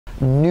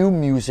new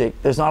music,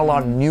 there's not a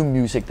lot of new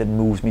music that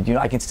moves me. You know,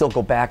 I can still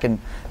go back and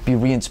be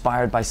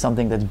re-inspired by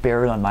something that's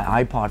buried on my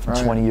iPod from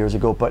 20 years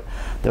ago, but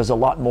there's a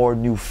lot more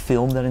new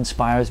film that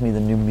inspires me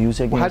than new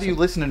music. Well, how do you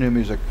listen to new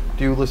music?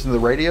 Do you listen to the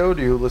radio?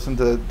 Do you listen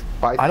to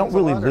buy things I don't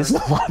really a lot, listen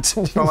a lot to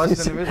new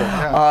music.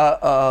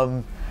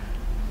 Yeah.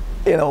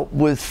 You know,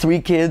 with 3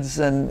 kids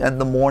and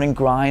the morning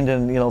grind,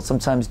 and you know,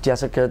 sometimes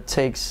Jessica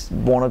takes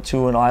 1 or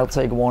 2 and I'll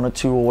take 1 or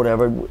 2 or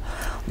whatever.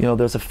 You know,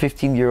 there's a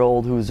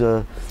 15-year-old who's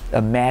a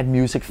mad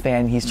music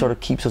fan. He sort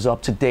of keeps us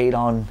up to date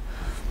on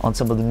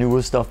some of the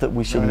newer stuff that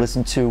we should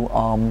listen to.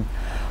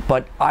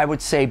 But I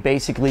would say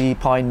basically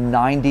probably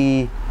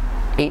 98%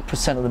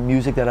 of the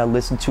music that I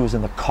listen to is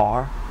in the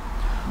car.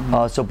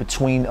 So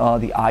between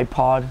the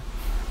iPod,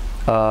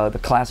 the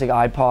classic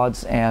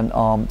iPods,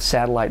 and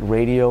satellite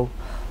radio,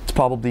 it's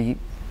probably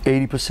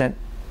 80%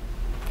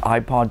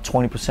 iPod,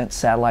 20%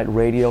 satellite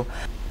radio.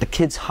 The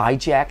kids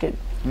hijack it,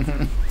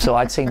 so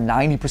I'd say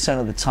 90%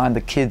 of the time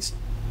the kids,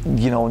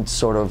 you know,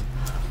 sort of.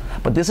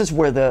 But this is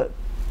where the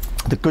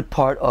good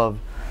part of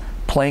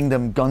playing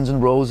them Guns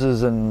N'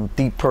 Roses and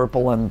Deep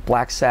Purple and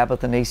Black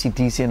Sabbath and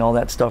AC/DC and all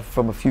that stuff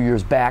from a few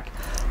years back,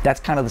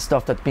 that's kind of the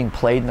stuff that's being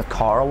played in the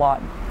car a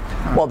lot.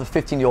 Well, the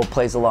 15-year-old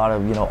plays a lot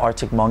of, you know,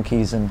 Arctic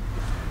Monkeys and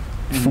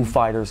Foo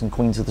Fighters and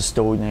Queens of the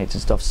Stone Age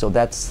and stuff, so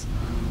that's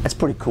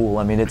pretty cool.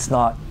 I mean, it's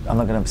not, I'm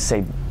not going to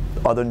say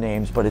other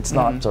names, but it's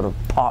not sort of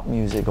pop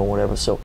music or whatever. So